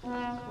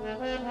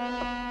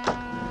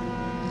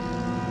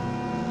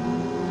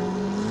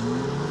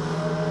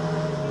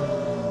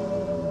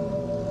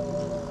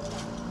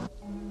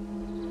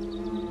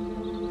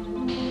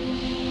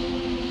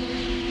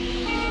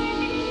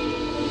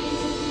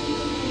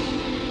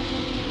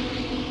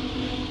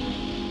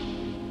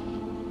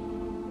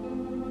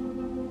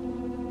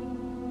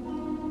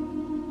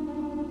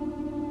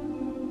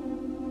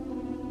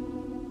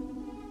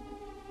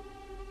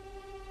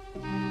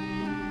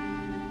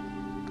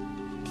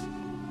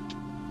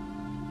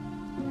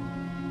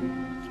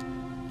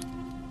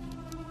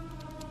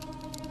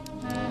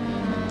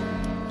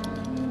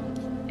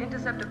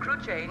 Interceptor crew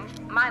change,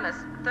 minus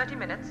 30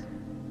 minutes.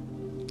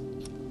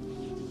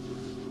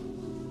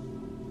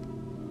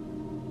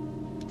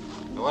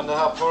 I wonder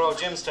how poor old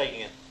Jim's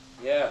taking it.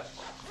 Yeah.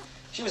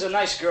 She was a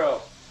nice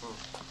girl.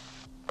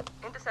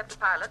 Interceptor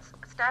pilots,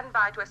 stand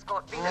by to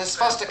escort Venus. Is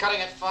Foster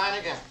cutting it fine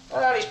again?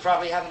 Well, he's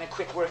probably having a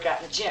quick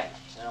workout in the gym,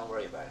 so don't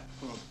worry about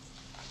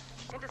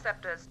it.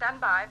 Interceptors, stand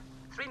by.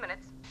 3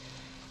 minutes.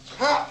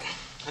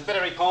 I'd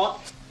better report.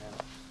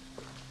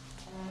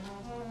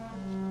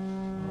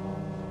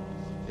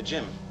 Hey,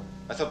 Jim,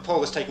 I thought Paul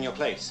was taking your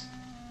place.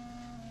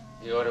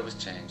 The order was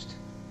changed.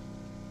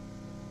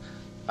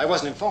 I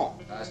wasn't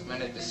informed. Last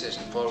minute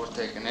decision. Paul was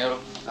taken ill.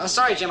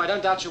 Sorry, Jim, I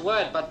don't doubt your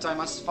word, but I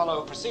must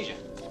follow procedure.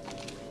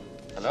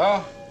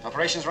 Hello?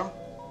 Operations room?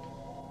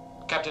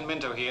 Captain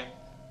Minto here.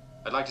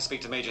 I'd like to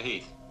speak to Major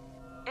Heath.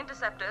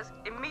 Interceptors,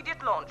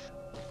 immediate launch.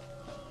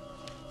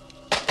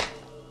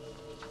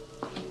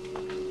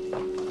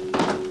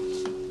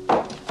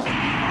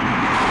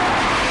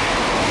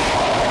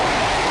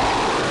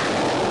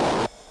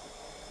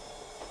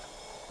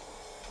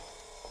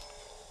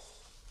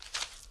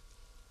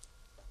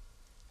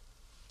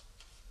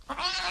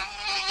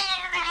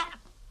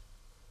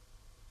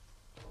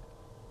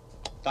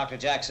 Dr.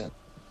 Jackson.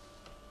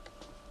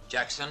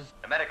 Jackson?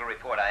 The medical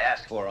report I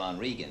asked for on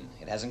Regan.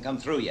 It hasn't come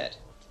through yet.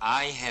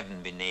 I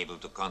haven't been able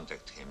to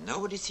contact him.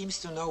 Nobody seems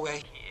to know where he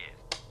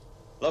is.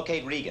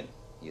 Locate Regan.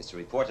 He is to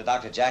report to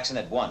Dr. Jackson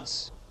at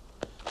once.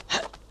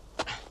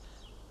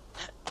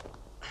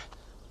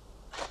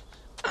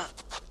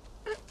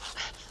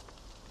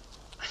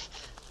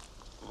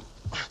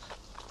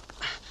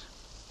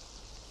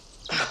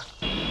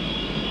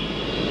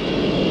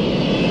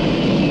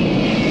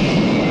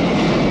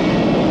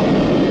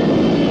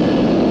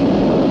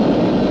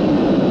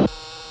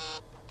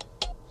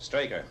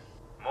 Straker.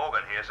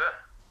 Morgan here, sir.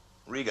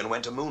 Regan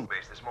went to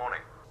Moonbase this morning.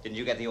 Didn't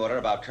you get the order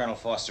about Colonel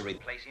Foster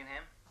replacing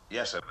him?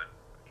 Yes, sir, but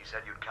he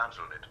said you'd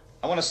cancelled it.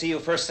 I want to see you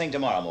first thing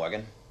tomorrow,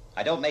 Morgan.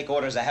 I don't make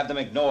orders, I have them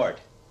ignored.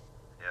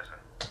 Yes,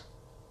 sir.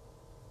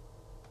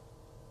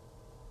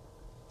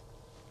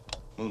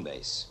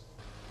 Moonbase.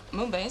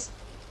 Moonbase?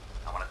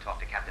 I want to talk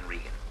to Captain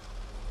Regan.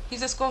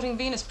 He's escorting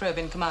Venus probe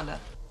in, Commander.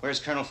 Where's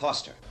Colonel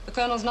Foster? The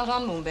Colonel's not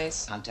on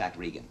Moonbase. Contact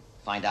Regan.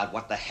 Find out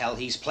what the hell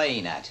he's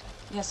playing at.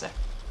 Yes, sir.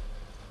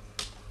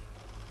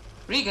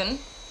 Regan?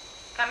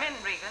 Come in,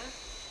 Regan.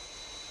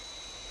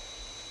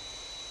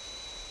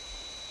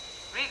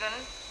 Regan,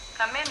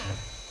 come in.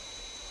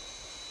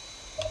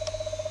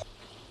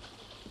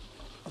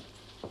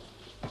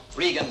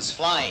 Regan's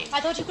flying. I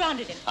thought you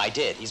grounded him. I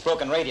did. He's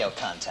broken radio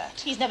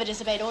contact. He's never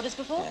disobeyed orders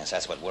before. Yes,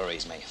 that's what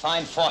worries me.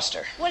 Find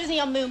Foster. What, is he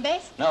on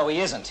Moonbase? No,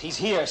 he isn't. He's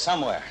here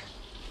somewhere.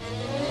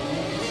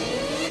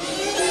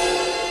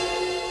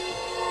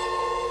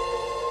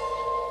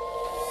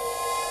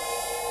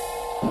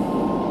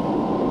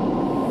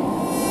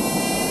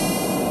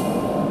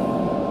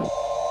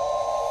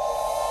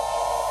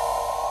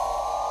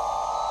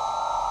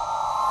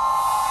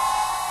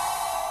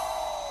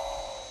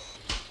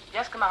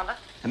 Yes, Commander.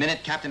 The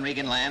minute Captain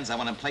Regan lands, I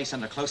want him placed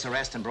under close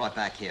arrest and brought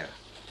back here.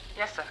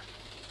 Yes, sir.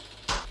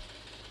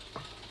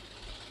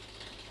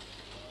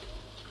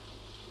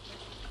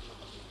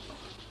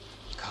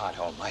 God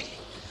almighty.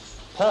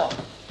 Paul,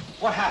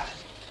 what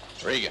happened?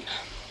 Regan.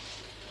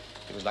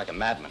 He was like a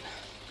madman.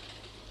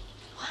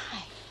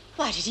 Why?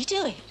 Why did he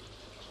do it?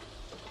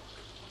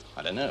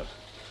 I don't know.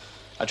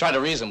 I tried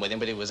to reason with him,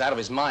 but he was out of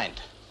his mind.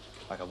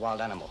 Like a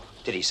wild animal.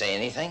 Did he say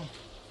anything?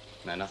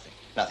 No, nothing.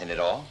 Nothing at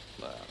all?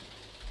 Well,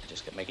 he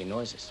just kept making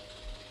noises.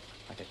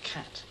 Like a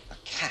cat. A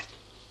cat?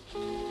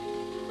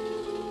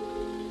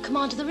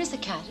 Commander, there is a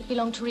cat. It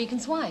belonged to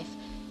Regan's wife.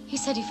 He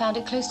said he found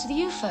it close to the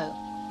UFO.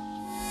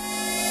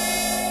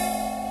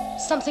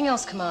 Something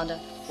else, Commander.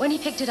 When he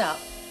picked it up,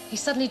 he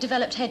suddenly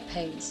developed head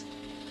pains.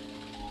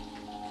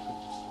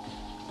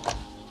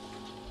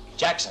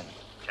 Jackson.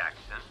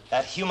 Jackson?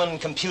 That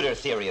human-computer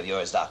theory of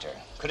yours, Doctor,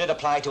 could it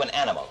apply to an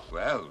animal?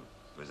 Well,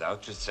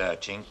 without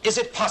researching. Is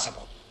it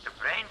possible? The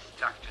brain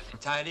structures in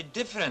entirely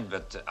different,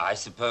 but I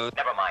suppose...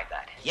 Never mind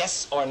that.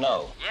 Yes or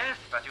no? Yes,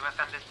 but you must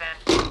understand.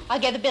 I'll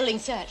get the building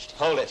searched.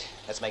 Hold it.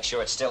 Let's make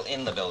sure it's still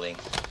in the building.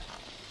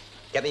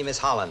 Get me Miss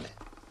Holland.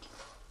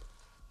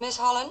 Miss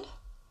Holland?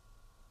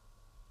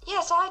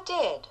 Yes, I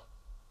did.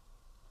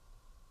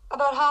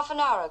 About half an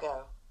hour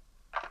ago.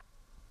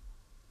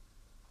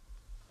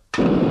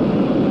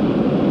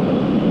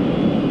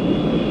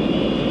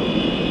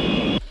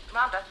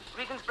 Commander,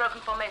 Regan's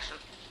broken formation.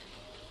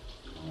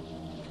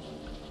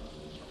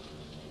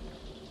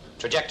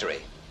 Trajectory.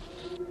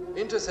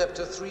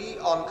 Interceptor 3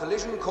 on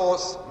collision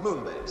course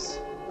Moonbase.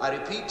 I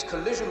repeat,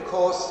 collision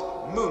course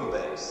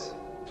Moonbase.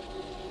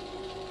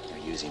 They're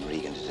using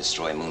Regan to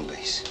destroy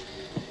Moonbase.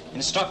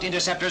 Instruct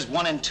Interceptors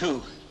 1 and 2.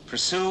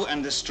 Pursue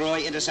and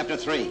destroy Interceptor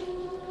 3.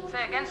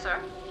 Say again, sir.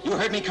 You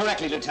heard me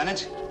correctly,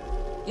 Lieutenant.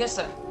 Yes,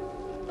 sir.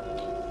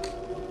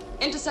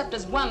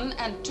 Interceptors 1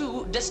 and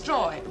 2,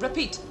 destroy.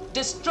 Repeat,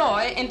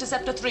 destroy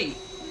Interceptor 3.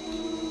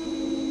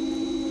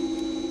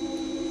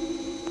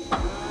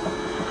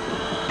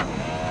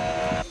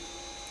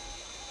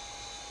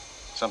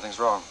 Something's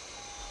wrong.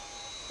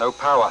 No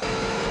power.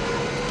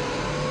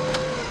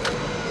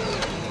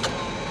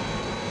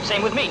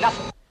 Same with me,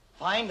 nothing.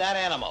 Find that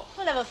animal.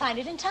 We'll never find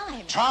it in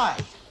time. Try.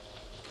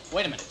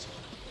 Wait a minute.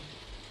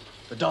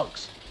 The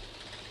dogs.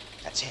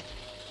 That's it.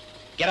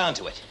 Get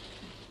onto it.